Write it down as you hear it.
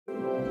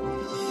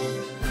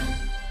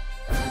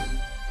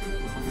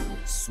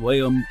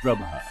Swayam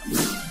Prabha.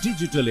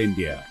 Digital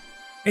India.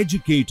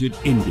 Educated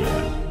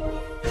India.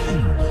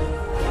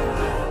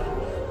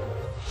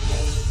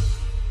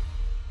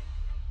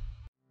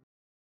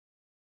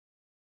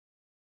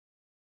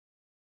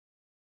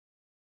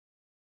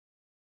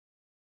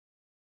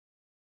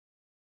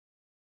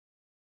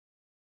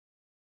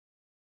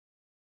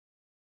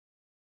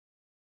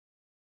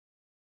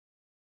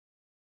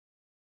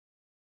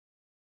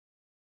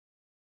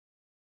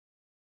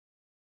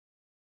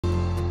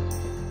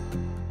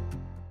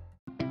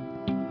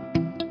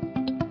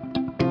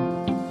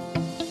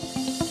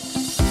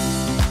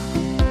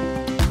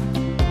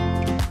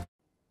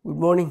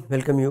 Good morning,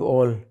 welcome you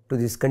all to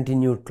this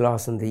continued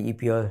class on the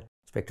EPR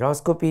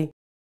spectroscopy,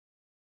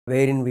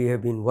 wherein we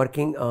have been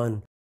working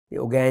on the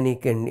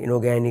organic and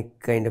inorganic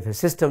kind of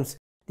systems,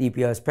 the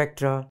EPR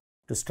spectra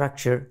to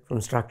structure, from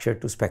structure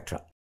to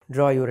spectra.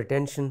 Draw your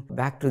attention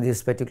back to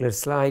this particular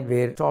slide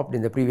where we stopped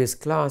in the previous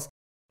class,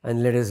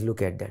 and let us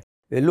look at that.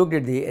 We looked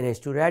at the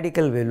NH2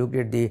 radical, we looked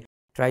at the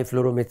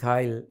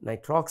trifluoromethyl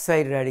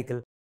nitroxide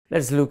radical.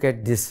 Let's look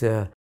at this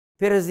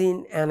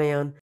pyrazine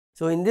anion.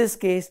 So in this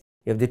case,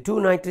 you have the two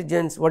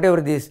nitrogens,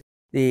 whatever this,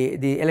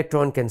 the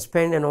electron can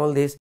spend and all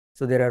this.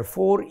 So there are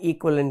four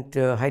equivalent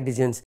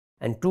hydrogens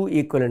and two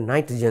equivalent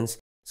nitrogens.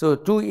 So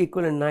two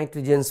equivalent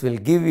nitrogens will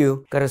give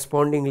you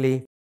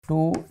correspondingly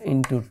 2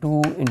 into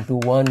 2 into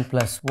 1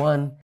 plus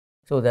 1.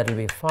 So that will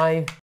be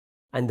 5.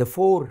 And the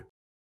four,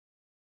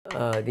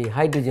 the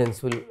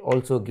hydrogens will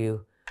also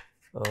give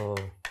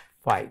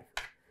 5.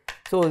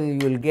 So you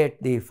will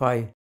get the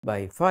 5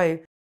 by 5.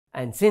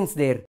 And since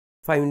they are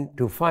 5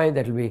 into 5,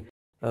 that will be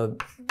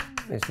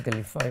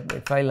basically 5 by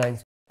 5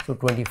 lines, so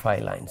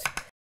 25 lines.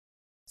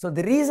 So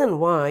the reason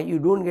why you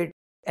don't get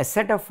a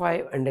set of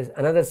 5 and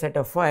another set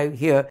of 5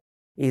 here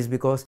is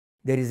because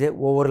there is a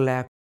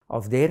overlap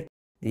of the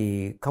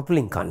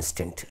coupling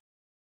constant.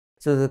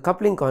 So the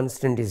coupling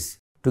constant is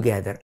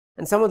together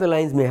and some of the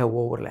lines may have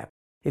overlap.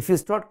 If you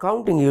start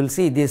counting, you will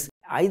see this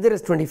either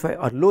as 25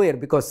 or lower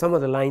because some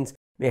of the lines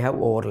may have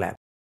overlap.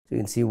 So you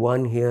can see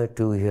 1 here,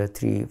 2 here,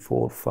 3,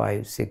 4,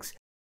 5, 6,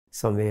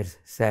 somewhere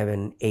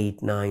 7,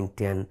 8, 9,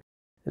 10,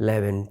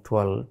 11,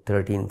 12,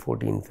 13,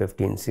 14,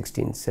 15,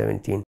 16,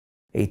 17,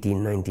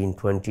 18, 19,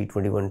 20,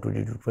 21,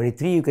 22,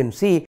 23 you can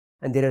see,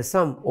 and there are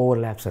some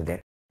overlaps are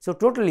there. So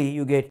totally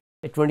you get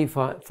a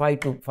 5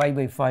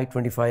 by 5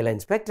 25 line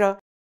spectra,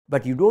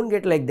 but you don't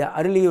get like the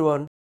earlier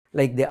one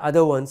like the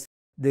other ones.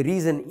 The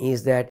reason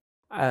is that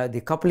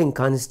the coupling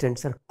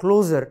constants are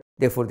closer,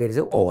 therefore there is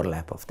an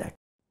overlap of that.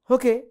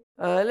 Okay.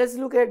 Let's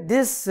look at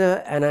this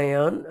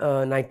anion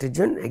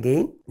nitrogen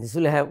again. This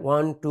will have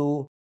 1,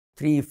 2,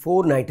 3,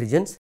 4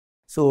 nitrogens.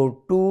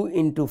 So 2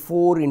 into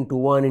 4 into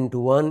 1 into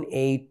 1,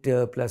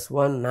 8 plus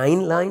 1,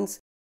 9 lines.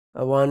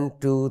 1,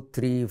 2,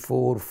 3,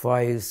 4,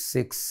 5,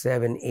 6,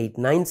 7, 8,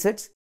 9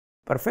 sets.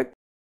 Perfect.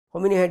 How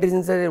many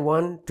hydrogens are there?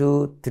 1,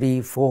 2,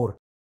 3, 4.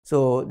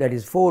 So that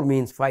is 4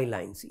 means 5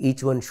 lines.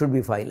 Each one should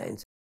be 5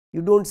 lines.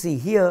 You don't see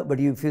here, but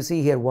if you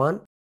see here 1,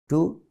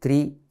 2,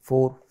 3,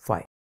 4,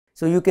 5.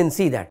 So you can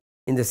see that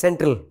in the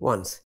central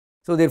ones.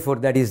 So therefore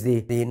that is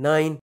the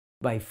 9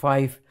 by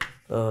 5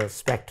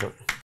 spectrum.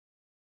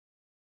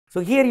 So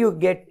here you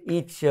get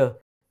each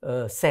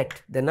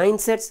set, the 9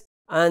 sets,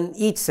 and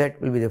each set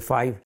will be the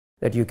 5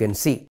 that you can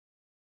see.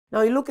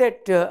 Now you look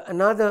at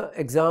another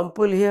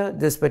example here.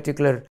 This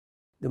particular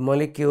the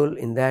molecule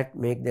in that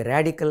make the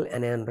radical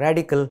anion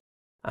radical,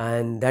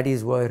 and that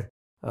is where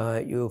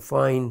you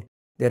find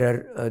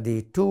there are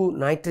the two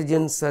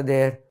nitrogens are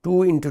there,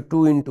 2 into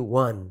 2 into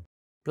 1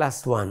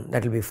 plus 1,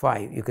 that will be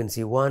 5. You can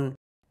see 1,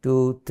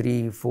 2,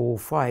 3, 4,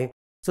 5.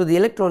 So the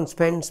electron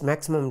spends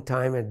maximum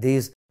time at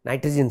these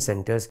nitrogen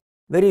centers,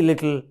 very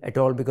little at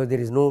all because there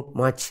is no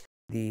much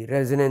the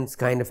resonance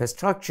kind of a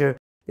structure.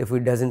 If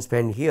it doesn't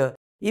spend here,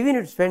 even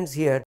if it spends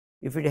here,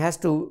 if it has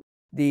to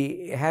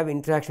have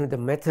interaction with the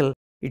methyl,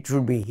 it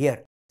should be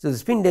here. So the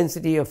spin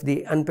density of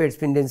the unpaired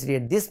spin density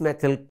at this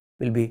methyl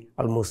will be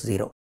almost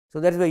 0. So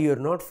that's why you are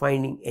not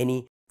finding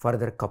any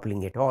further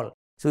coupling at all.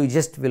 So you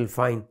just will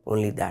find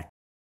only that.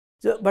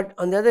 So, but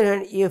on the other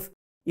hand, if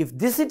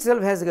this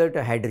itself has got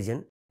a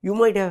hydrogen, you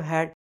might have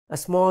had a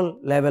small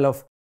level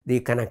of the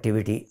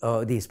connectivity,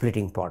 the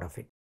splitting part of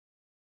it.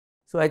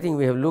 So I think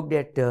we have looked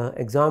at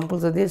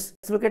examples of this.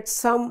 Let's look at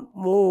some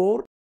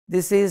more.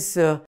 This is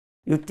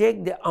you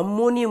take the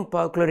ammonium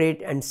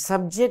perchlorate and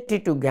subject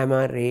it to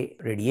gamma ray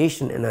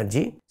radiation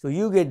energy. So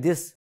you get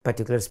this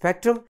particular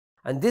spectrum,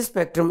 and this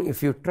spectrum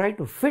if you try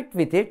to fit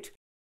with it,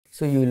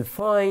 so you will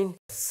find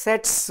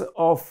sets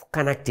of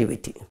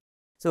connectivity.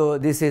 So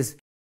this is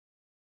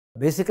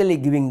basically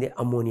giving the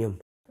ammonia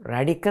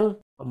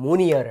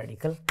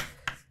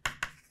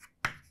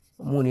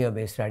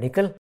based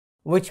radical,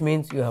 which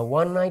means you have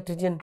 1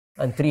 nitrogen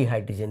and 3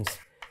 hydrogens.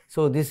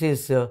 So this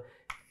is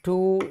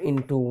 2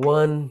 into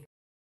 1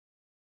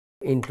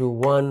 into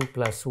 1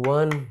 plus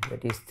 1,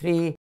 that is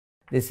 3.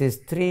 This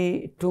is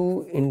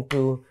 2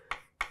 into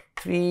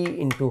 3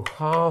 into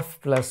half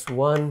plus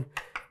 1,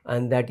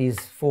 and that is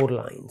 4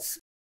 lines.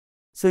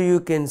 So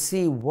you can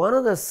see one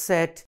of the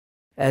set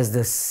as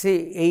the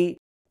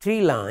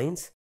 3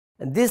 lines,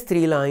 and these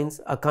 3 lines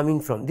are coming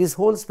from this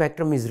whole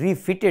spectrum is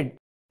refitted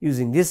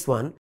using this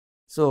one.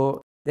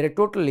 So there are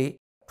totally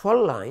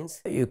 12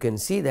 lines, you can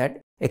see that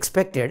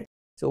expected.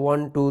 So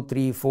 1, 2,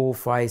 3, 4,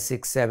 5,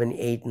 6, 7,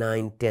 8,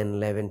 9, 10,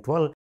 11,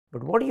 12.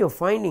 But what you are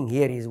finding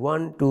here is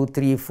 1, 2,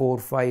 3, 4,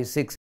 5,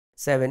 6,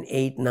 7,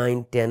 8,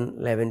 9, 10,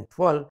 11,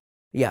 12.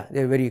 Yeah,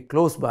 they are very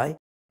close by.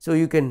 So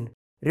you can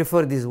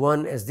refer this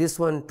 1 as this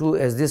one, 2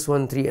 as this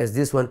one, 3 as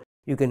this one.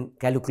 You can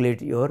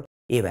calculate your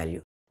A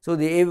value. So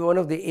the one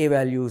of the A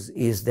values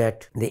is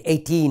that the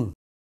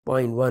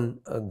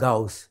 18.1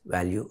 Gauss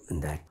value in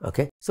that.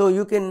 Okay. So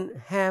you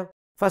can have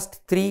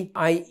first 3,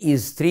 I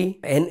is 3,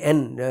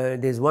 n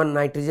there is 1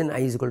 nitrogen, I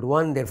is equal to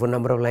 1, therefore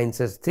number of lines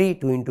is 3,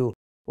 2 into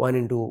 1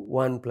 into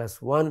 1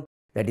 plus 1,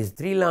 that is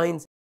 3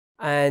 lines,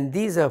 and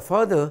these are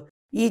further,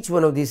 each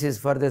one of these is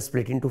further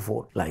split into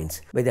 4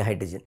 lines by the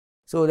hydrogen.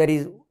 So there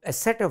is a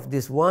set of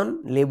this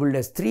 1 labeled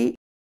as 3,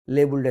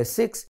 labeled as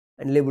 6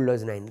 and labeled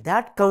as 9.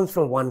 That comes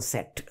from one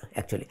set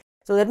actually.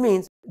 So that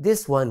means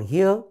this one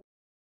here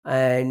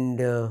and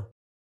the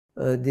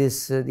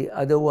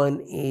other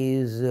one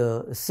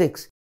is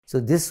 6. So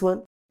this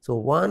one, so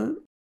 1,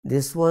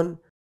 this one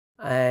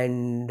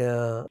and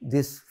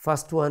this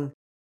first one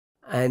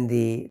and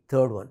the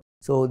third one.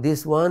 So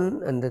this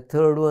one and the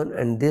third one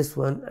and this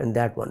one and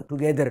that one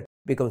together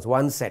becomes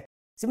one set.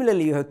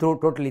 Similarly, you have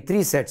totally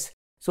 3 sets.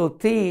 So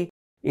 3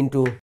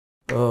 into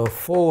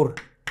 4,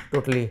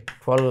 totally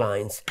 12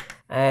 lines.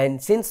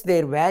 And since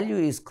their value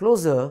is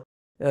closer,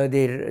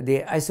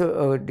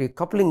 the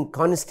coupling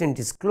constant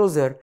is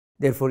closer,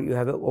 therefore you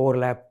have an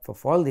overlap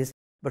of all this.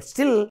 But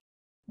still,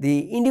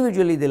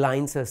 individually the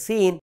lines are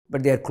seen,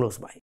 but they are close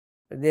by.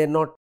 They are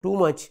not too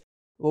much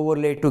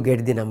overlaid to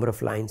get the number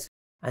of lines.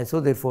 And so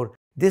therefore,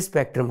 this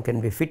spectrum can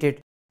be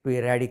fitted to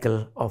a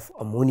radical of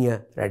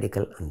ammonia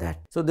radical and that.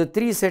 So the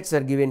 3 sets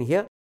are given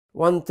here.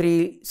 1,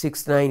 3,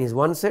 6, 9 is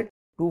one set,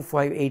 2,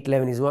 5, 8,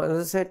 11 is one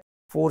other set,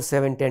 4,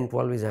 7, 10,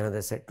 12 is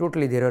another set.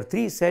 Totally there are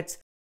 3 sets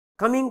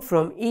coming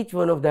from each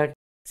one of that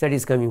set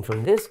is coming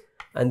from this,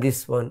 and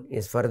this one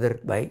is further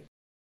by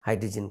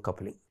hydrogen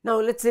coupling. Now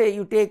let us say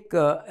you take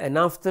a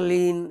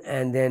naphthalene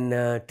and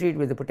then treat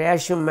with the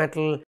potassium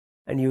metal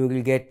and you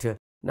will get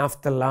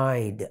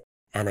naphthalide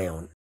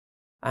anion,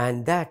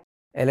 and that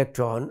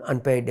electron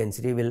unpaired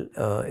density will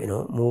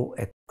move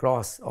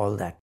across all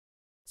that.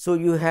 So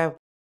you have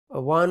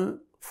 1,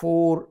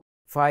 4,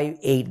 5,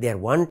 8, they are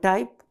one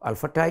type,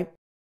 alpha type,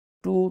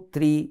 2,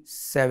 3,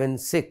 7,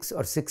 6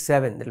 or 6,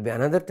 7, there will be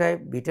another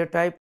type, beta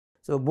type.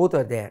 So both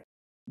are there,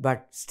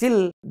 but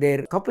still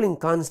their coupling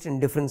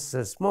constant difference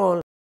is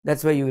small.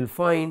 That's why you will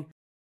find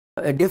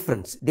a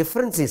difference.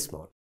 Difference is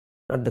small,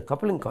 not the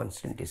coupling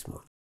constant is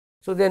small.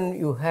 So then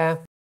you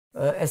have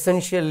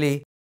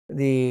essentially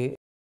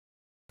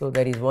so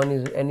there is one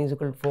is n is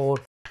equal to 4,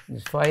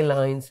 is 5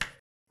 lines,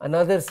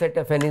 another set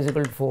of n is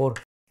equal to 4,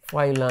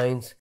 5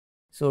 lines.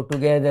 So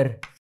together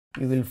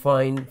you will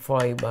find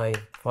 5 by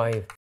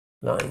 5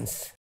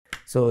 lines.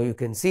 So you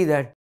can see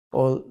that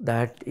all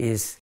that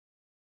is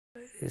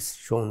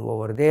shown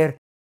over there.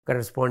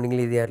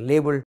 Correspondingly they are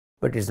labeled,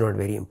 but it's not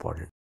very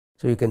important.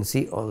 So you can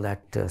see all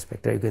that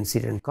spectra. You can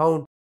sit and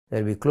count.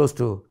 There will be close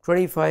to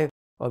 25,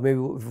 or maybe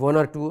 1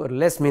 or 2 or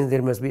less means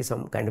there must be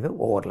some kind of an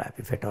overlap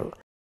if at all,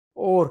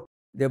 or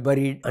they're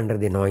buried under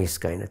the noise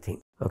kind of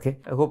thing. Okay,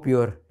 I hope you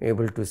are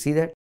able to see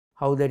that.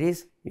 How that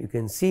is, you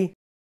can see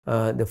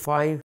the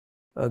 5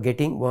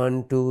 getting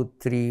 1, 2,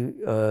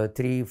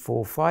 3,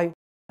 4, 5,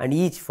 and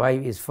each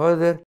 5 is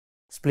further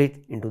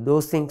split into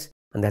those things,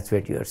 and that's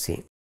what you are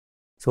seeing.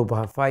 So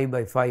 5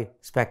 by 5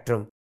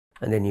 spectrum,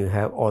 and then you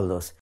have all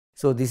those.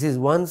 So this is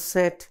one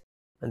set,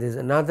 and this is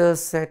another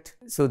set.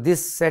 So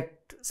this set,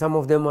 some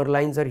of them are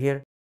lines are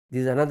here.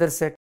 This is another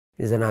set,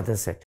 this is another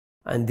set,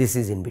 and this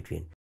is in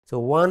between. So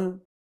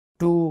 1,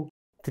 2,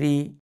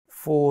 3,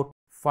 4,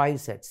 5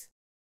 sets,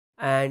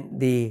 and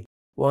the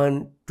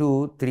 1,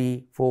 2,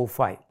 3, 4,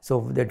 5.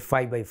 So that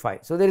 5 by 5.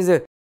 So there is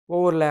a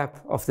overlap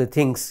of the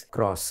things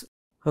cross.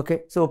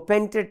 Okay. So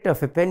pentate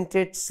of a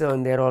pentate,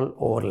 so they are all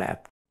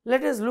overlap.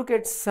 Let us look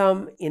at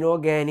some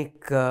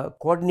inorganic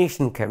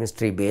coordination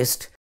chemistry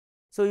based.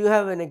 So you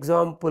have an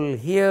example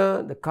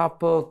here, the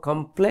copper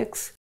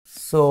complex.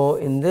 So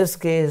in this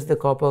case, the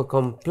copper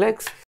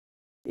complex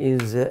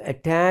is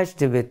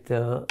attached with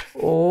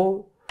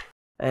O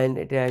and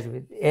attached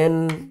with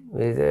N,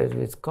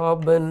 with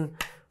carbon,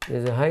 there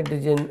is a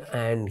hydrogen,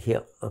 and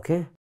here.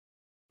 Okay.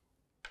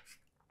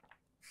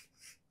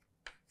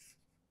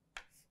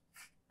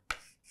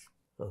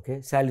 Okay,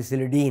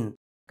 salicylidene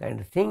kind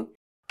of thing.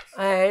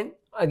 And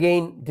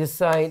again this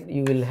side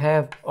you will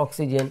have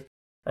oxygen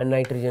and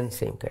nitrogen,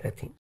 same kind of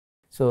thing.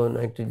 So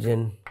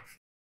nitrogen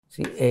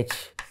CH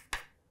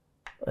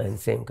and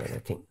same kind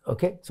of thing.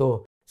 Okay,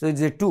 so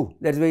it's a 2,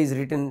 that's why it's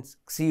written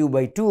Cu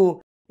by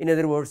 2, in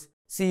other words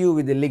Cu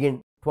with the ligand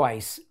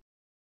twice.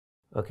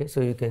 Okay,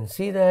 so you can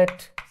see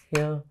that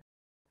here.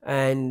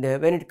 And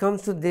when it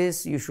comes to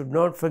this, you should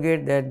not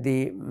forget that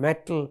the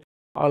metal,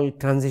 all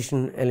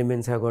transition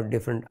elements have got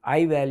different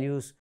I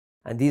values,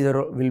 and these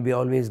will be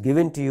always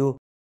given to you.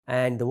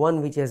 and the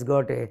one which has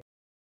got a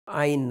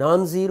I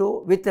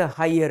non-zero with a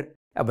higher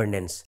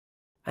abundance.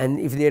 And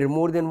if there are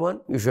more than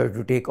one, you should have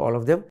to take all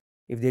of them.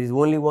 If there is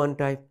only one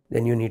type,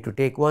 then you need to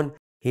take one.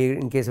 Here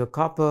in case of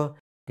copper,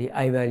 the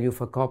I value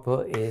for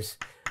copper is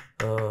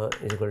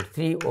equal to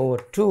 3 over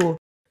 2.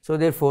 So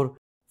therefore,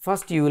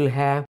 first you will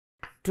have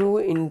 2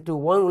 into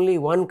 1, only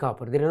one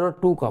copper. There are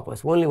not two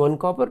coppers, only one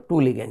copper, 2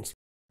 ligands.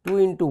 2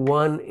 into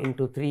 1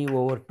 into 3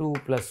 over 2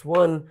 plus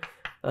 1,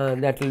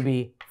 that will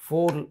be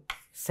 4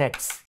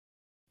 sets.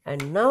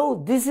 And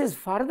now this is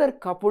further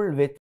coupled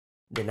with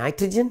the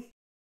nitrogen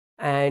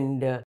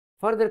and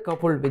further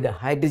coupled with the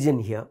hydrogen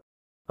here.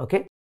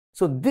 Okay.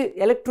 So the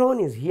electron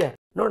is here,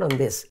 not on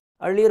this.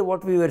 Earlier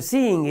what we were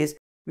seeing is,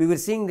 we were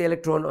seeing the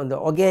electron on the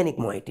organic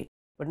moiety,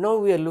 but now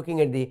we are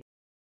looking at the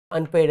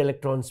unpaired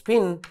electron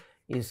spin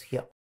is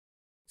here.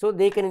 So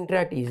they can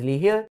interact easily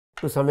here,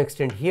 to some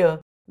extent here,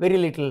 very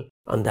little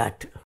on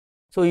that.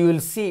 So you will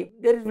see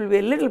there will be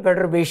a little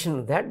perturbation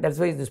of that. That's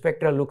why the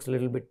spectra looks a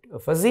little bit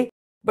fuzzy,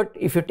 but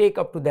if you take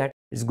up to that,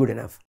 it's good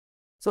enough.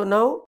 So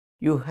now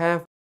you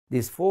have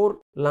these 4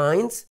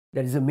 lines.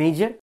 That is a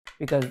major,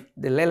 because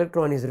the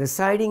electron is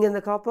residing in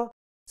the copper.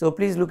 So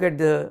please look at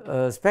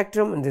the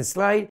spectrum in this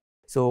slide.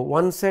 So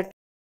one set,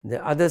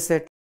 the other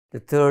set, the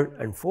third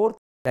and fourth,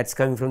 that's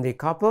coming from the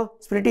copper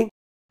splitting,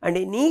 and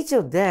in each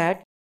of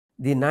that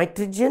the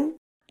nitrogen,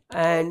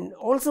 and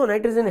also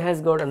nitrogen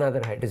has got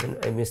another hydrogen.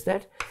 I missed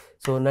that.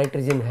 So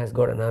nitrogen has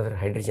got another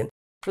hydrogen.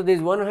 So there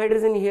is one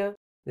hydrogen here,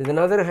 there is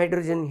another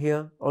hydrogen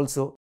here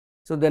also.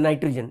 So the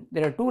nitrogen,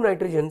 there are 2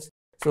 nitrogens.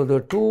 So the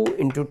 2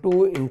 into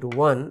 2 into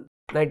 1,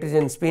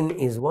 nitrogen spin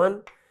is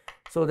 1.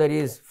 So that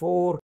is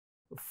 4,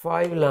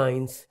 5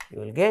 lines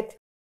you will get.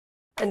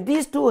 And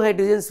these 2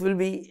 hydrogens will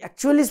be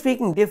actually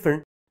speaking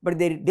different, but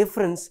their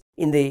difference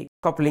in the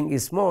coupling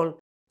is small.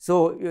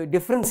 So your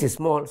difference is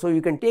small. So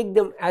you can take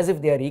them as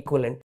if they are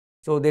equivalent.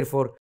 So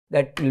therefore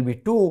that will be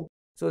 2.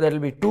 So that will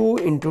be 2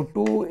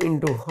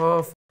 into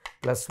half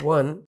plus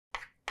 1.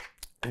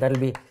 That will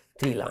be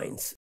 3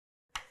 lines.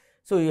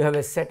 So you have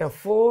a set of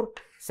 4,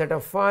 set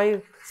of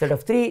 5, set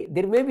of 3.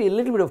 There may be a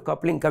little bit of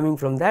coupling coming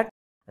from that,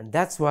 and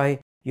that's why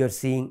you are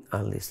seeing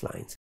all these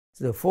lines.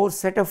 So the 4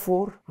 set of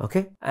 4,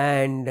 okay,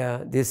 and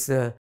this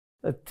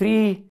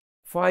 3,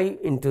 5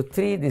 into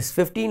 3, this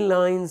 15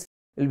 lines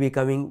will be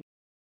coming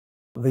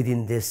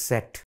within this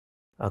set,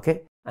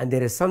 okay, and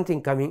there is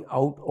something coming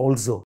out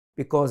also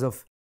because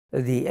of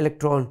the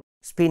electron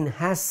spin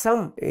has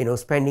some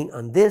spending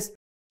on this.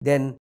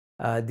 Then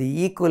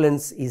the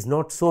equivalence is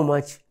not so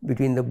much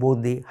between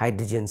both the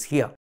hydrogens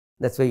here.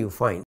 That's why you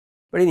find.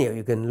 But anyhow,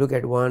 you can look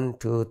at 1,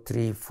 2,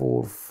 3,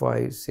 4,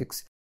 5,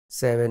 6,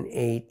 7,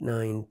 8,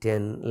 9,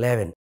 10,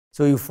 11.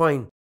 So you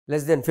find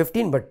less than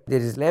 15, but there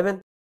is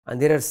 11,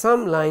 and there are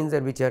some lines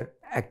which are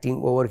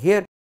acting over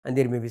here, and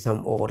there may be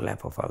some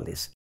overlap of all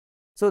this.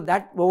 So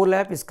that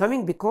overlap is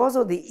coming because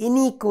of the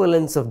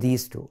inequivalence of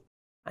these two,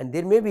 and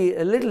there may be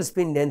a little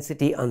spin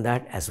density on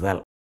that as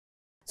well.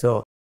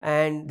 So,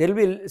 and there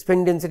will be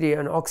spin density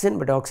on oxygen,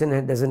 but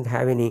oxygen doesn't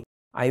have any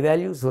I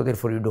value, so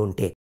therefore you don't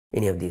take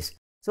any of these.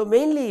 So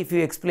mainly if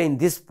you explain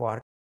this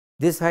part,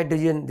 this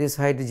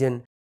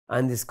hydrogen,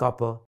 and this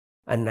copper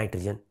and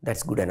nitrogen,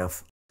 that's good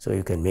enough. So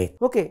you can make.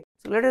 Okay,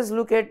 so let us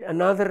look at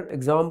another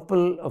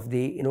example of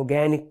the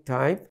inorganic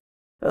type.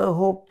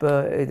 Hope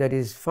that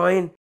is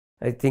fine.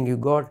 I think you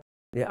got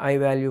the I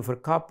value for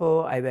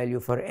copper, I value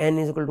for N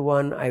is equal to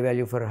 1, I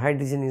value for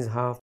hydrogen is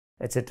half,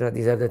 etc.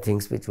 These are the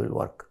things which will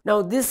work.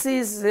 Now this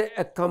is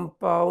a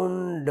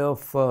compound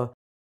of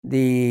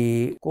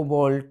the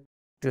cobalt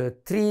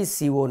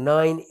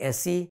 3CO9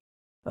 Se,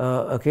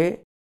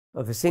 okay,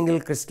 of a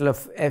single crystal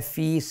of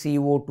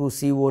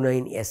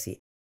FeCO2CO9 Se.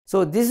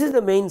 So this is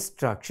the main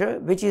structure,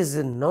 which is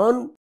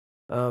non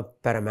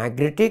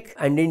paramagnetic,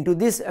 and into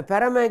this a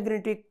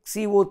paramagnetic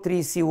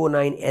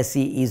CO3CO9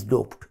 Se is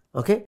doped.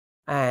 Okay,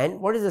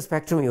 and what is the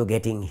spectrum you are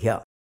getting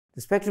here?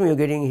 The spectrum you are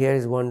getting here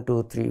is 1,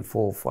 2, 3,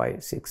 4,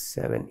 5, 6,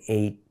 7,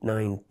 8,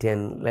 9,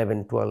 10,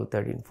 11, 12,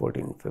 13,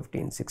 14,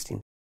 15,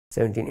 16,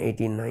 17,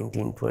 18,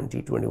 19,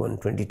 20, 21,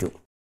 22.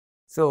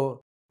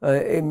 So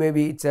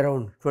maybe it's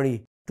around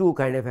 22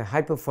 kind of a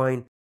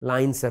hyperfine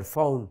lines are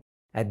found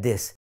at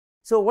this.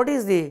 So what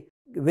is the,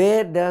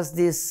 where does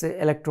this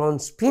electron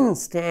spin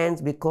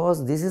stands,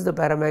 because this is the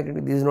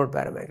paramagnetic, this is not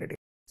paramagnetic.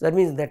 So that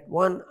means that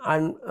one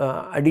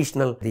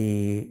additional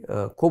the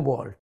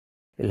cobalt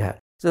will have.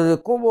 So the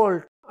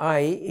cobalt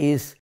I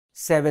is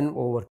 7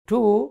 over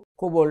 2,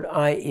 cobalt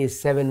I is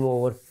 7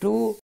 over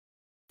 2.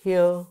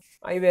 Here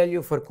I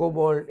value for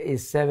cobalt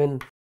is 7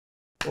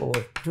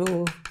 over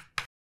 2,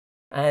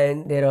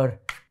 and there are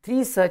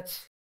 3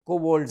 such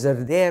cobalts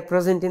are there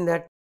present in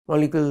that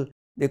molecule.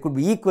 They could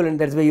be equal, and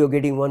that's why you are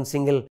getting one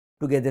single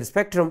together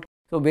spectrum.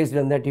 So based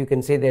on that you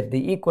can say that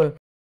the equal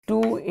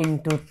 2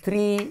 into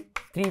 3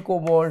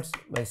 cobalts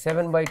by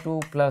 7 by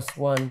 2 plus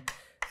 1,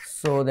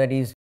 so that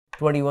is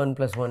 21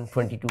 plus 1,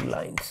 22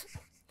 lines.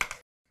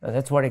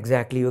 That's what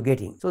exactly you are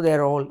getting. So they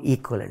are all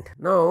equivalent.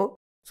 Now,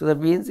 so that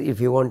means if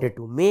you wanted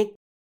to make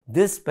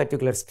this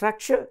particular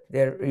structure,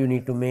 there you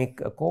need to make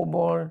a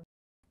cobalt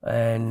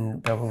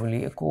and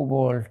probably a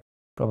cobalt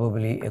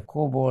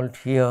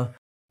here,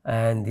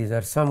 and these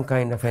are some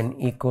kind of an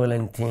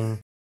equivalent thing,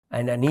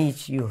 and on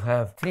each you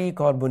have 3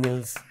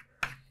 carbonyls,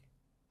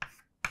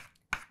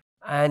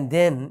 and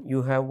then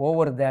you have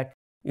over that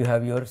you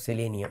have your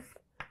selenium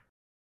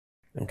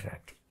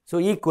interacting. So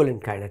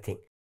equivalent kind of thing,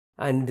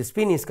 and the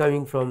spin is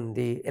coming from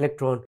the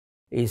electron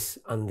is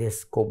on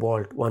this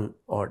cobalt, 1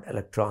 odd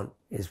electron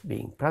is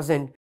being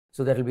present.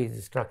 So that will be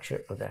the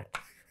structure of that.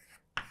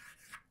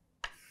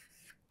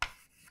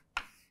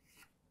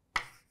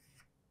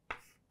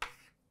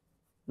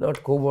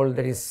 Not cobalt,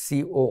 that is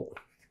CO.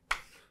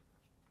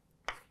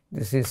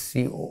 This is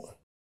CO.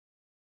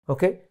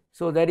 Okay,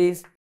 so that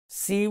is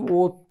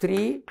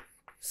CO3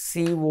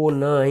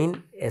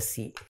 CO9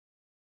 Se.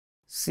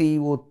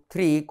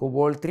 CO3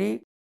 cobalt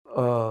 3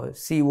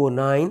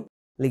 CO9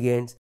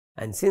 ligands,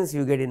 and since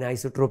you get an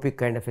isotropic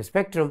kind of a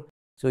spectrum,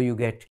 so you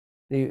get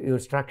your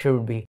structure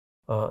would be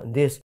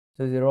this.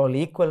 So they are all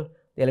equal,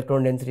 the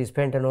electron density is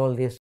spent on all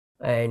this,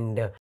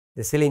 and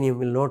the selenium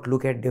will not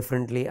look at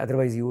differently,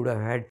 otherwise you would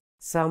have had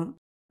some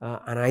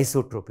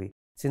anisotropy.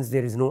 Since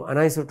there is no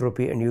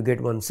anisotropy and you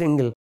get one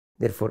single,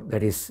 therefore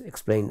that is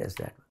explained as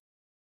that.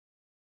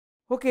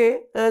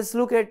 Okay, let's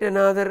look at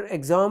another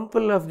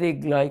example of the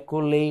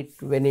glycolate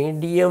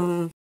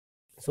vanadium.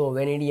 So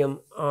vanadium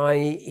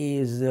I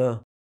is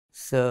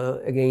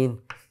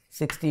again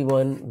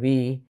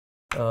 61V,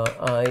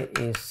 I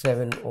is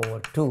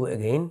 7/2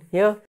 again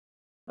here,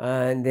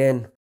 and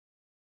then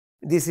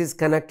this is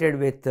connected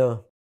with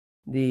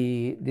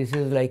this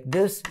is like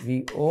this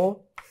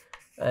VO,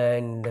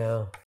 and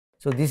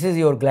so this is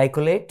your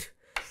glycolate,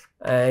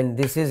 and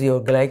this is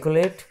your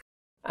glycolate,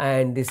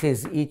 and this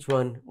is each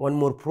one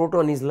more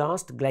proton is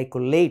lost,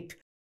 glycolate.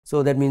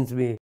 So that means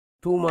we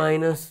 2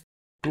 minus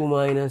 2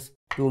 minus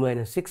 2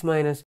 minus 6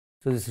 minus.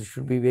 So this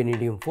should be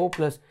vanadium 4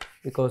 plus,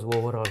 because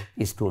overall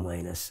is 2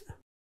 minus.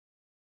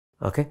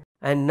 Okay,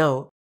 and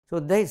now so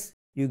this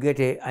you get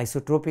a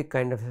isotropic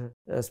kind of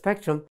a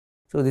spectrum.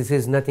 So this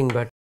is nothing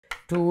but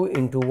 2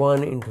 into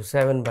 1 into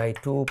 7 by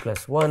 2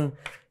 plus 1.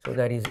 So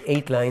that is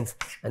 8 lines,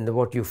 and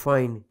what you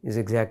find is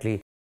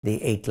exactly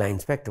the 8 line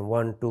spectrum,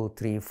 1 2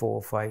 3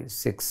 4 5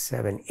 6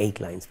 7 8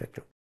 line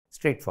spectrum,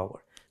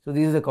 straightforward. So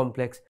this is the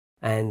complex,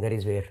 and that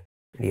is where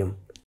vanadium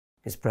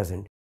is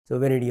present. So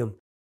vanadium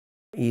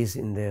is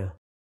in the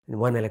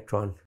 1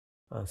 electron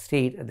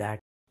state, that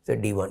is a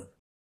D1.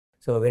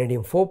 So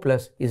vanadium 4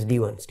 plus is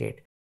D1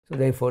 state. So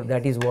therefore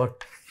that is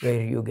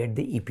where you get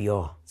the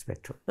EPR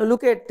spectrum. Now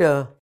look at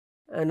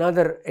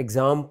another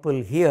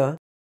example here,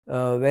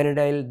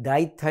 vanadyl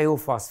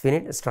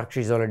dithiophosphanate structure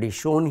is already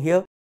shown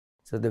here.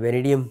 So the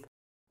vanadium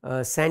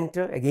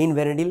center, again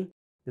vanadial,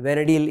 the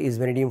vanadial is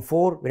vanadium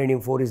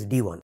 4 is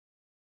D1,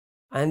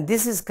 and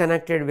this is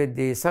connected with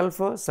the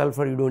sulfur.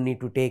 Sulfur you don't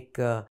need to take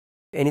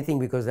anything,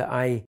 because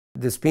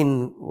the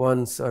spin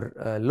ones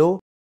are low,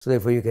 so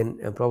therefore you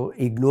can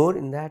probably ignore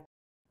in that,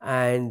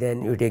 and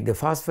then you take the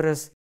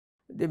phosphorus.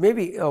 There may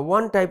be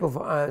one type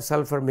of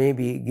sulfur may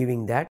be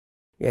giving that,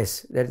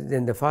 yes,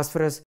 then the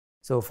phosphorus.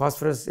 So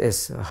phosphorus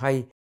is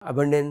high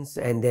abundance,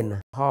 and then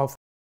half,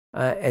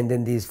 and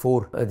then these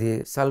 4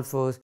 the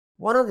sulfurs.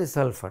 One of the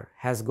sulfur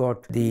has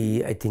got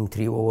the, I think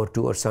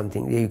 3/2 or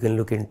something. You can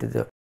look into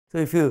the, so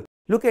if you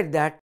look at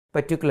that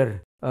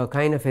particular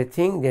kind of a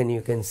thing, then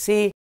you can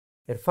see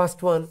the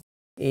first one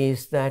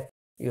is that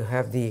you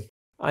have the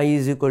I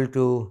is equal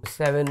to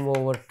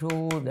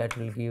 7/2, that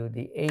will give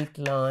the 8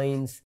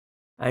 lines,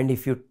 and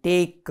if you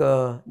take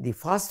the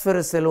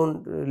phosphorus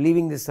alone,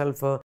 leaving the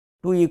sulfur,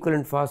 2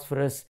 equivalent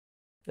phosphorus,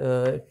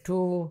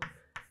 2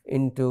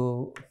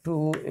 into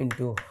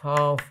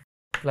half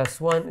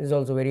plus 1 is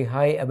also very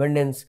high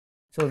abundance,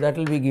 so that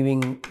will be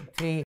giving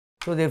 3.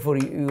 So therefore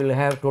you will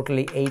have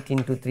totally 8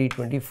 into 3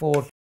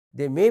 24.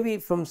 They may be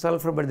from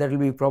sulfur, but that will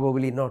be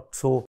probably not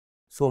so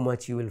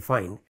much you will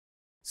find.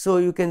 So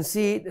you can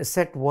see the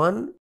set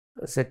 1,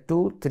 set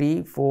 2,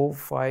 3, 4,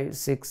 5,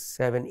 6,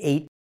 7,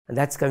 8, and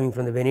that's coming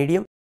from the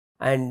vanadium,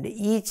 and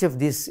each of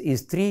this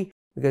is 3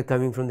 because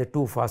coming from the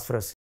 2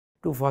 phosphorus.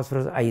 2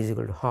 phosphorus I is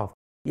equal to half.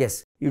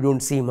 Yes, you don't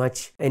see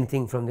much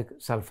anything from the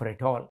sulfur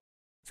at all.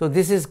 So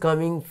this is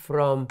coming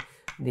from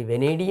the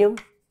vanadium,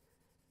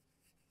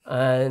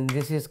 and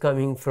this is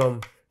coming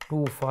from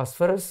 2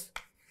 phosphorus,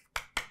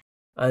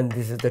 and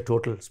this is the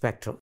total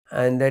spectrum,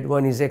 and that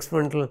one is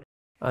experimental,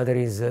 other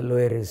is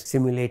lower is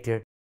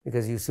simulated,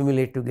 because you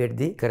simulate to get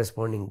the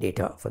corresponding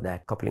data for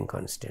that coupling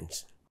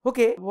constants.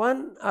 Okay,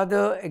 one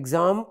other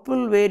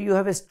example where you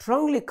have a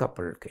strongly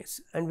coupled case,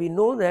 and we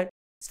know that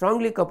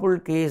strongly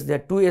coupled case,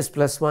 that 2s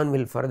plus 1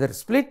 will further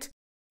split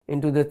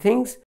into the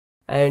things,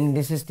 and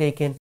this is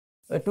taken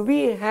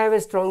to have a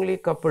strongly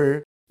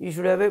coupled, you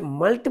should have a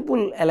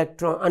multiple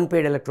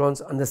unpaired electrons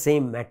on the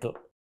same metal,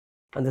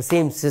 on the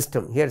same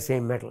system, here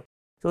same metal.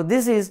 So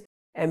this is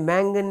a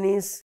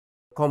manganese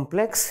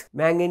complex,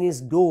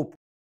 manganese dope,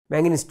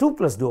 manganese 2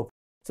 plus dope.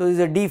 So this is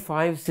a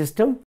D5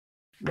 system,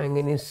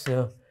 manganese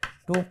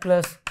 2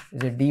 plus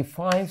is a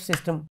D5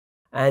 system,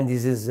 and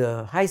this is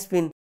high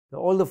spin.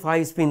 All the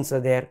 5 spins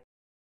are there,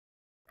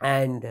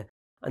 and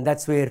and that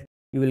is where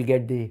you will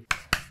get the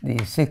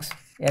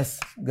 6s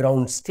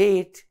ground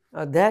state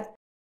that.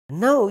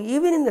 Now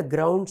even in the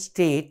ground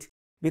state,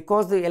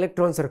 because the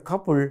electrons are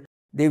coupled,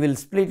 they will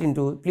split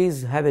into,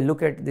 please have a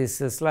look at this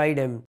slide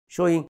I am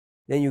showing,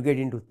 then you get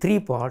into 3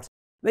 parts.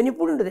 When you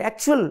put into the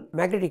actual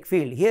magnetic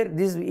field, here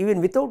this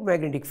even without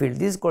magnetic field,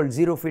 this is called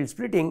zero field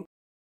splitting.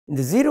 In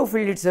the zero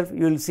field itself,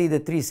 you will see the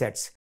 3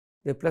 sets,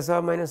 the plus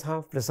or minus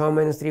half, plus or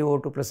minus 3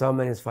 over 2, plus or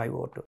minus 5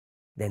 over 2.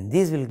 Then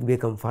these will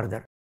become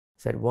further.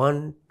 So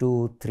 1,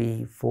 2,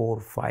 3, 4,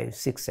 5,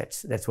 6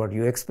 sets. That is what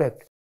you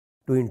expect.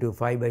 2 into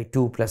 5 by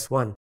 2 plus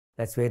 1.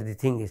 That is where the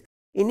thing is.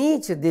 In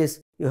each of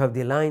this, you have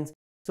the lines.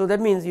 So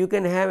that means you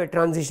can have a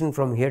transition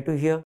from here to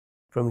here,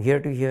 from here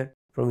to here,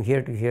 from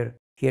here to here,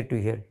 here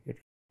to here,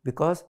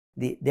 because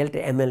the delta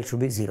ml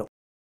should be 0.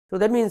 So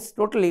that means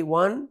totally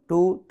 1,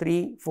 2,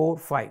 3, 4,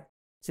 5.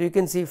 So you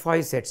can see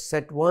 5 sets,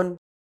 set 1,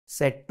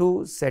 set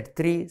 2, set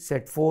 3,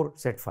 set 4,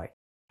 set 5.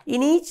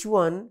 In each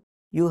one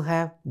you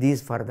have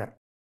these further.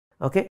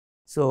 Okay.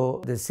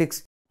 So the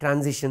 6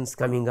 transitions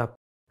coming up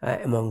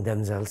among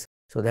themselves.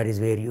 So that is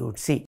where you would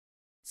see.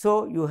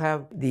 So you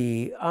have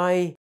the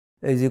I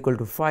is equal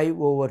to 5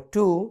 over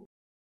 2.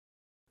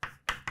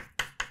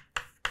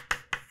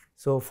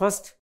 So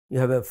first you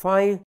have a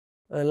 5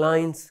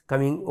 lines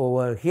coming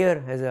over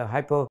here as a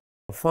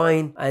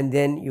hyperfine, and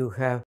then you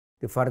have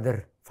the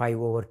further 5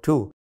 over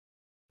 2.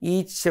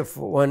 Each of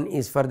one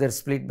is further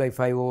split by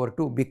 5 over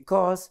 2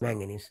 because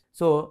manganese.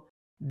 So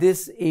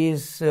this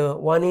is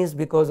one is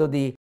because of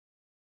the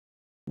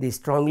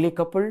strongly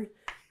coupled.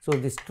 So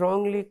the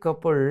strongly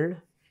coupled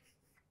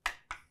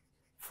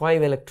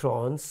 5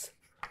 electrons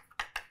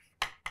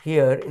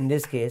here in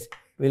this case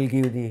will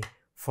give the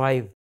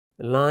 5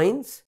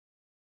 lines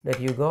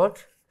that you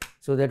got.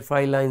 So that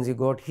 5 lines you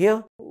got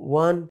here,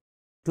 1,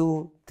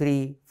 2,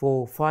 3,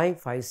 4,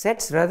 5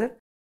 sets rather,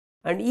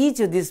 and each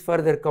of these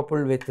further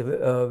coupled with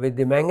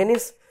the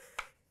manganese.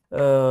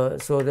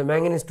 So the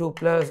manganese 2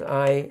 plus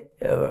I,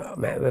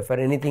 for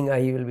anything I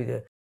will be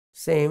the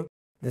same.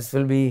 This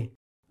will be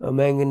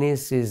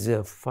manganese is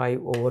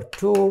 5 over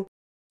 2.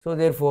 So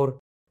therefore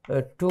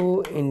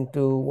 2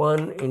 into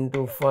 1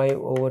 into 5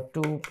 over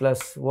 2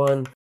 plus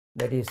 1,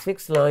 that is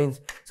 6 lines.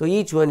 So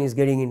each one is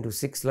getting into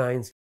 6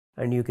 lines,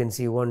 and you can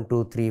see 1,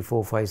 2, 3,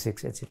 4, 5,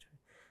 6, etc.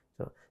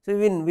 So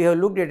even we have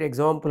looked at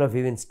example of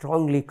even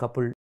strongly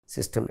coupled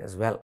system as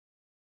well.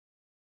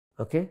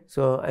 Okay.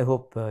 So I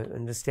hope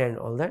understand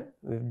all that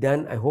we've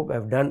done. I hope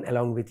I've done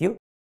along with you.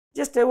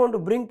 Just I want to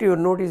bring to your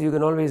notice, you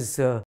can always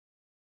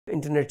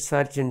internet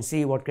search and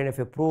see what kind of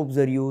a probes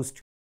are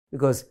used,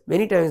 because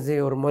many times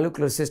your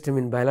molecular system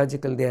in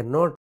biological, they are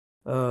not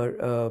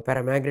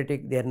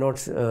paramagnetic, they are not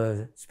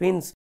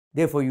spins.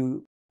 Therefore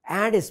you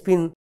add a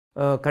spin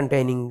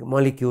containing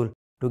molecule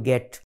to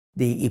get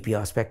the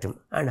EPR spectrum,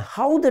 and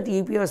how that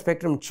EPR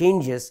spectrum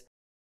changes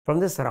from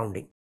the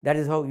surrounding. That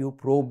is how you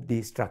probe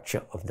the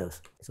structure of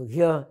those. So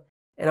here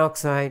an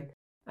oxide,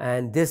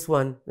 and this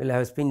one will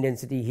have spin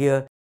density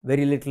here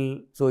very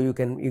little, so you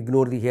can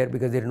ignore the here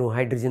because there are no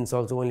hydrogens,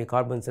 also only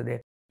carbons are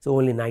there. So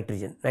only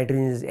nitrogen.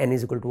 Nitrogen is N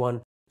is equal to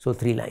 1, so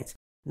 3 lines.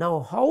 Now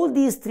how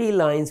these 3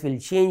 lines will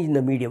change in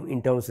the medium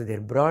in terms of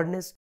their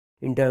broadness,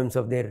 in terms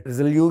of their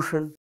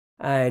resolution,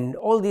 and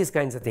all these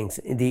kinds of things.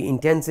 The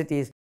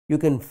intensities you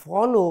can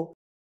follow,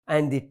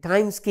 and the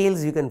time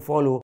scales you can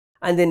follow,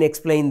 and then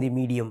explain the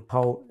medium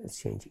how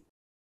it's changing.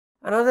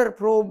 Another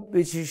probe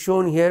which is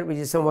shown here, which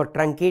is somewhat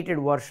truncated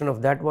version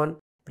of that one,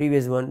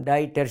 previous one,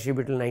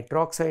 ditertiary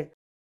nitroxide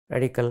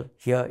radical.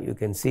 Here you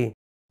can see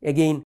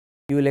again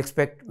you will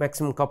expect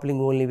maximum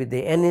coupling only with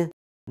the N,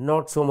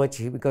 not so much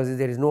because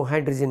there is no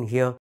hydrogen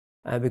here,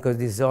 because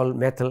this is all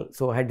metal,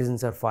 so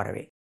hydrogens are far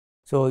away.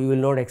 So you will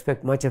not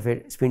expect much of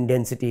a spin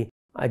density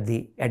at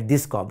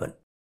this carbon.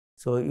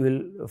 So you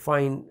will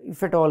find,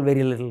 if at all,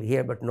 very little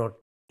here, but not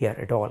here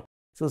at all.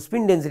 So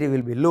spin density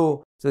will be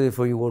low, so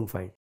therefore you won't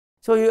find.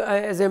 So you,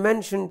 as I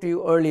mentioned to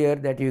you earlier,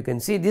 that you can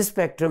see this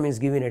spectrum is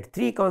given at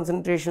 3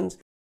 concentrations.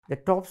 The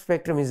top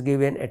spectrum is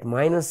given at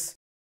minus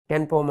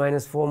 10 power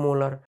minus 4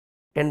 molar,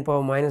 10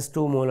 power minus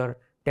 2 molar,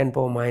 10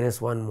 power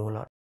minus 1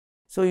 molar.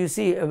 So you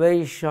see a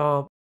very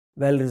sharp,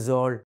 well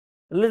resolved,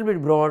 a little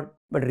bit broad,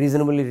 but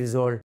reasonably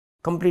resolved,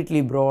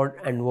 completely broad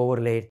and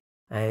overlaid.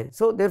 And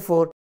so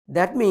therefore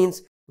that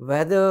means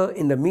whether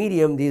in the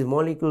medium these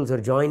molecules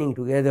are joining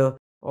together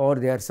or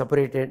they are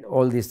separated,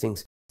 all these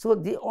things.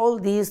 So all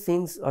these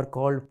things are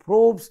called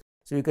probes.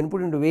 So you can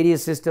put into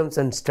various systems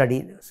and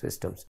study the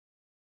systems.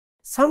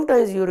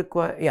 Sometimes you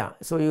require,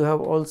 so you have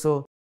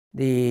also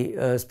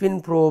the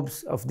spin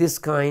probes of this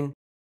kind.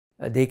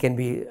 They can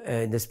be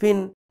the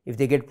spin. If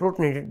they get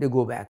protonated, they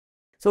go back.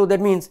 So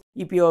that means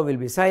EPR will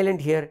be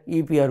silent here,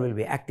 EPR will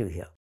be active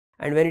here.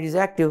 And when it is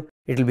active,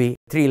 it will be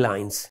 3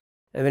 lines.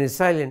 And when it is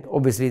silent,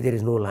 obviously there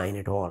is no line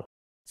at all.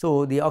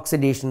 So the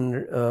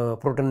oxidation,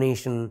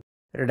 protonation,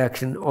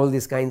 reduction, all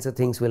these kinds of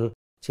things will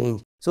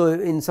change. So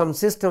in some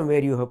system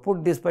where you have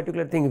put this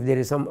particular thing, if there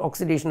is some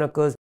oxidation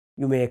occurs,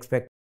 you may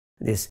expect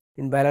this.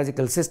 In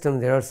biological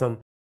systems, there are some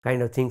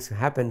kind of things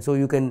happen. So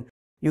you can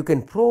you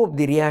can probe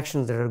the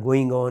reactions that are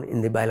going on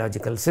in the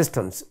biological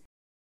systems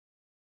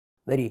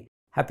very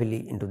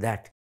happily into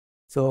that.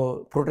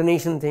 So,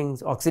 protonation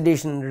things,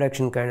 oxidation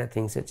reduction kind of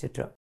things,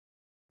 etc.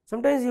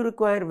 Sometimes you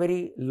require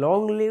very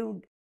long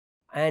lived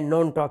and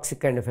non-toxic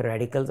kind of a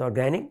radicals,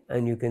 organic,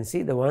 and you can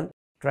see the one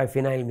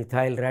triphenyl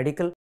methyl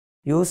radical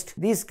used.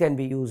 These can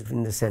be used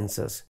in the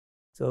sensors.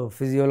 So,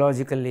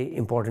 physiologically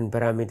important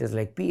parameters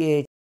like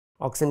pH,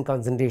 oxygen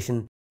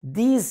concentration,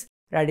 these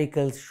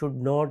radicals should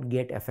not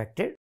get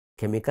affected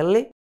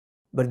chemically,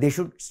 but they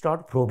should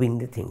start probing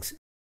the things.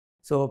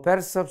 So,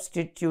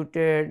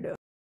 per-substituted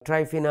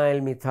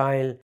triphenyl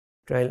methyl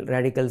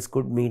radicals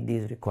could meet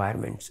these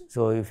requirements.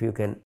 So, if you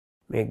can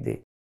make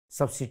the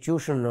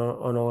substitution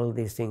on all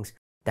these things,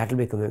 that will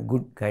become a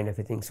good kind of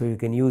a thing. So, you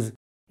can use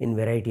in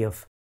variety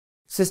of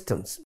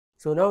systems.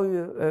 So, now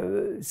you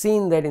have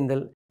seen that in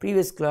the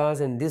previous class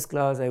and this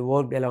class I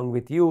worked along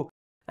with you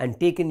and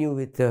taken you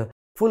with the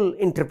full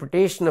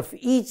interpretation of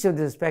each of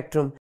the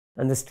spectrum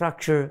and the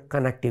structure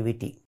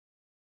connectivity.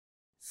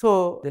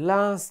 So, the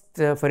last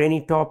for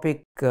any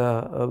topic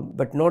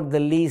but not the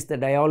least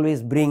that I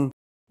always bring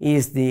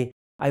is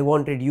I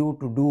wanted you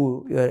to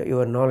do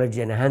your knowledge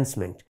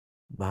enhancement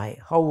by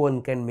how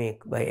one can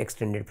make by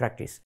extended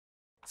practice.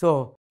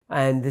 So,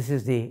 and this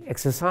is the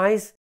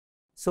exercise.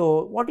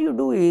 So, what you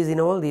do is in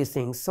all these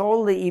things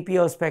solve the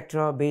EPR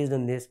spectra based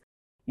on this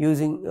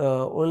using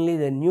only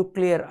the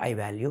nuclear I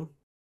value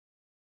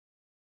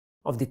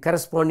of the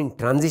corresponding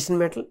transition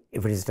metal,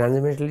 if it is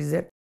transition metal is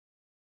there,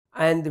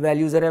 and the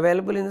values are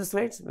available in the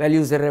slides,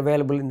 values are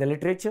available in the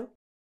literature,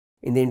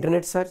 in the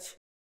internet search,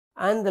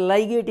 and the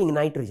ligating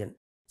nitrogen.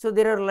 So,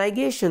 there are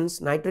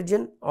ligations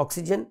nitrogen,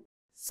 oxygen,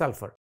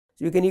 sulfur.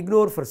 So, you can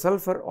ignore for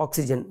sulfur,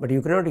 oxygen, but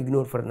you cannot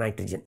ignore for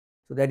nitrogen.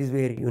 So, that is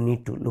where you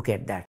need to look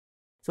at that.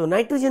 So,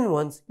 nitrogen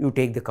ones you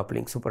take the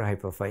coupling, super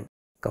hyperfine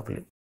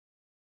coupling.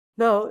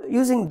 Now,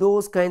 using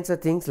those kinds of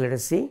things, let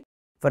us see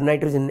for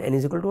nitrogen n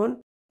is equal to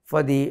 1.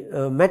 For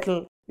the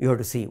metal, you have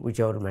to see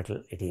whichever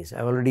metal it is. I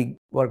have already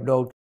worked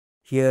out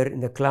here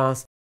in the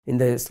class, in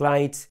the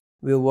slides,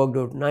 we have worked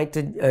out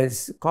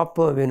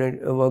copper, we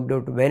have worked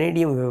out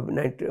vanadium, we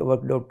have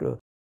worked out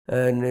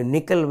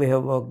nickel, we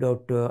have worked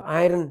out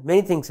iron,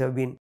 many things have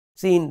been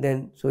seen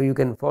then. So, you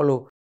can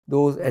follow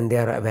those and they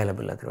are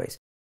available otherwise.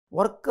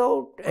 Work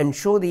out and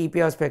show the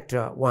EPR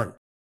spectra 1,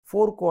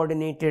 4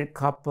 coordinated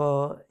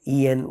copper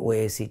En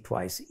OAC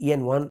twice,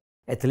 En1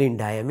 ethylene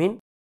diamine.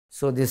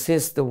 So, this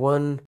is the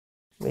one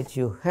which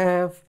you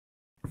have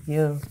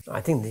here.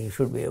 I think you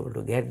should be able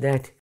to get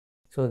that.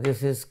 So,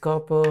 this is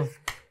copper,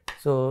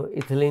 so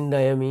ethylene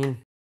diamine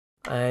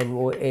and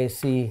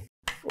OAC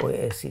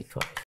twice.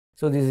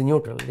 So, this is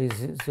neutral. This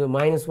is so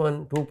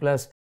 -1, 2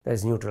 plus, that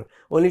is neutral.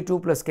 Only 2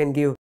 plus can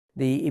give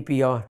the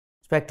EPR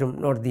spectrum,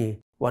 not the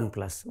 1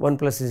 plus. 1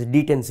 plus is a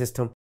D10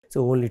 system,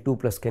 so only 2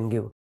 plus can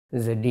give.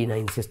 This is a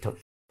D9 system.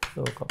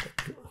 So, copper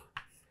 2.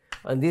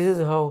 And this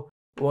is how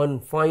one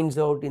finds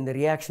out in the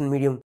reaction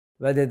medium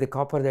whether the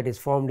copper that is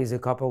formed is a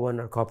copper 1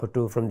 or copper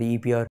 2 from the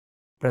EPR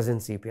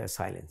presence, EPR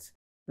silence.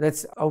 That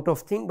is out of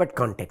thing, but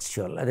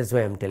contextual, that is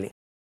why I am telling.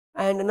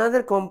 And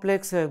another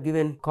complex I have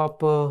given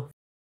copper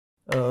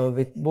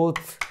with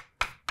both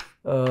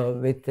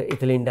with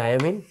ethylene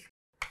diamine,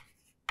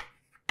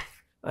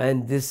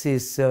 and this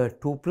is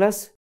 2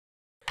 plus.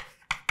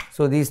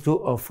 So, these two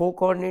are 4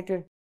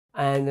 coordinated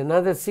and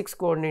another 6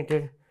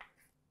 coordinated.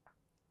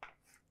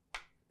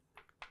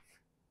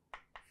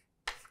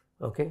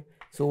 Okay.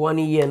 So, 1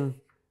 En,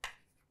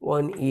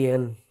 1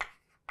 En,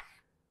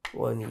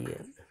 1 En,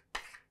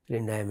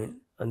 ethylene diamine,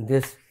 and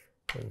this.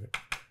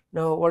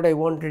 Now, what I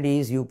wanted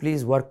is you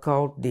please work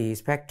out the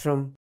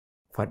spectrum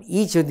for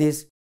each of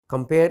these,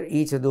 compare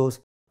each of those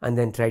and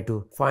then try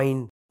to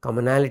find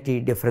commonality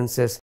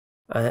differences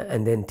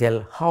and then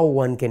tell how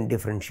one can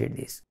differentiate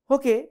these.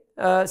 Okay.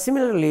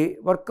 Similarly,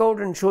 work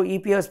out and show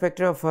EPR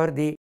spectra for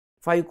the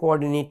 5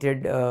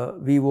 coordinated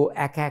VO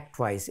ACAC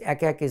twice.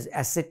 ACAC is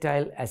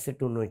acetyl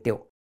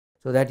acetonative.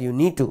 So, that you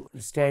need to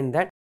understand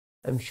that.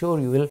 I am sure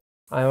you will.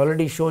 I have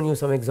already shown you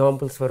some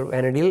examples for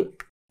vanadium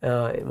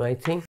in my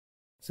thing.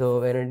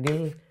 So,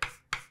 vanadium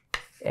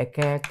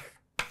ACAC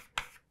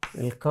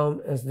will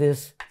come as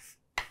this.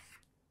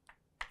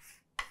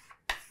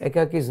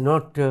 ACAC is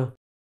not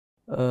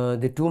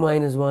the 2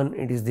 minus 1,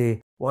 it is the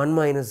 1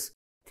 minus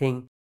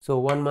thing. So,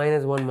 1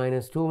 minus 1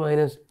 minus 2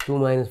 minus 2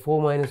 minus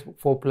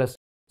 4 plus.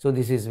 So,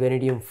 this is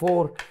vanadium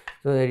 4.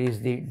 So, that is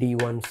the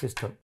D1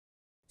 system.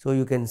 So,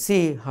 you can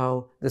see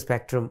how the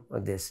spectrum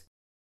of this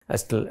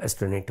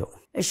acetonate.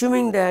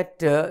 Assuming that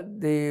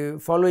the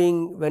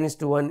following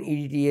 1:1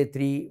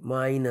 EDTA3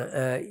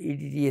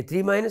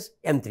 minus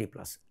M3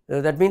 plus.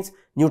 That means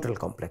neutral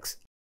complex,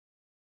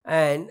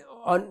 and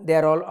they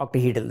are all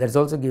octahedral, that is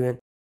also given,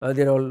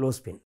 they are all low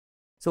spin.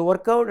 So,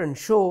 work out and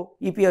show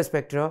EPR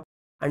spectra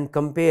and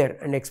compare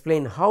and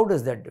explain how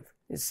does that differ.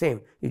 It is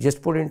same, you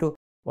just put into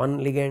one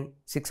ligand,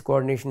 6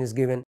 coordination is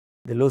given,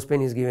 the low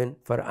spin is given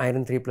for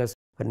iron 3 plus,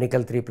 for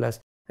nickel 3 plus,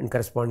 and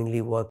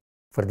correspondingly work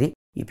for the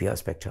EPR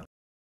spectra.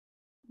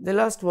 The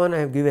last one I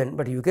have given,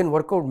 but you can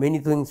work out many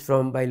things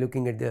from by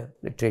looking at the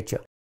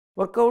literature.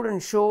 Work out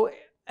and show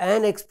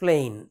and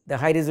explain the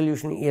high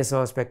resolution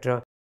ESR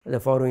spectra, the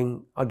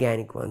following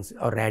organic ones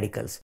or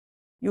radicals.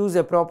 Use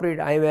appropriate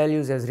I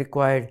values as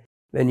required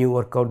when you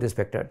work out the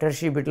spectra.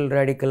 Tertiary butyl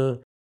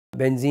radical,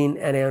 benzene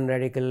anion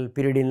radical,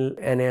 pyridyl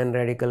anion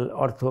radical,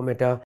 ortho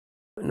meta,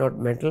 not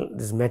metal,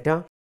 this is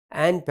meta,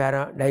 and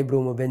para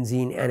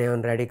dibromobenzene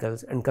anion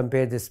radicals, and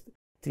compare this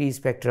 3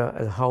 spectra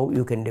as how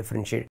you can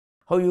differentiate.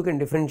 How you can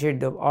differentiate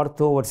the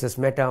ortho versus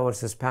meta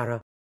versus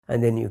para,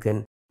 and then you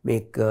can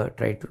make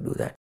try to do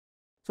that.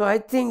 So I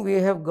think we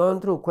have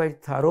gone through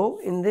quite thorough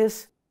in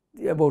this.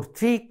 About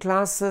 3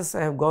 classes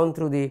I have gone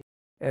through the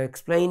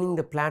explaining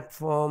the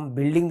platform,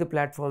 building the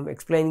platform,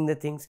 explaining the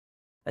things,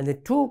 and the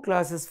 2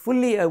 classes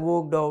fully I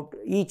worked out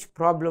each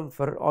problem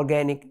for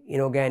organic,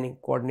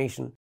 inorganic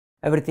coordination,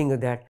 everything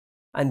of that,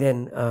 and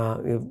then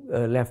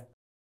we've left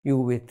you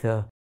with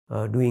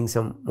doing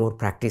some more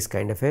practice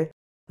kind of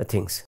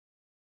things.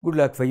 Good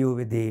luck for you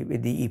with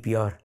the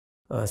EPR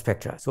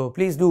spectra. So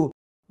please do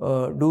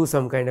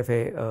some kind of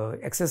a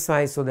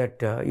exercise so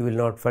that you will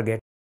not forget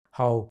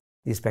how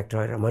the spectra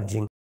are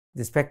emerging.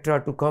 The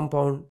spectra to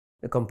compound,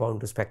 the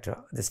compound to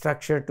spectra, the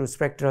structure to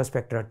spectra,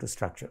 spectra to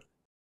structure.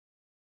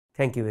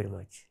 Thank you very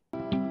much.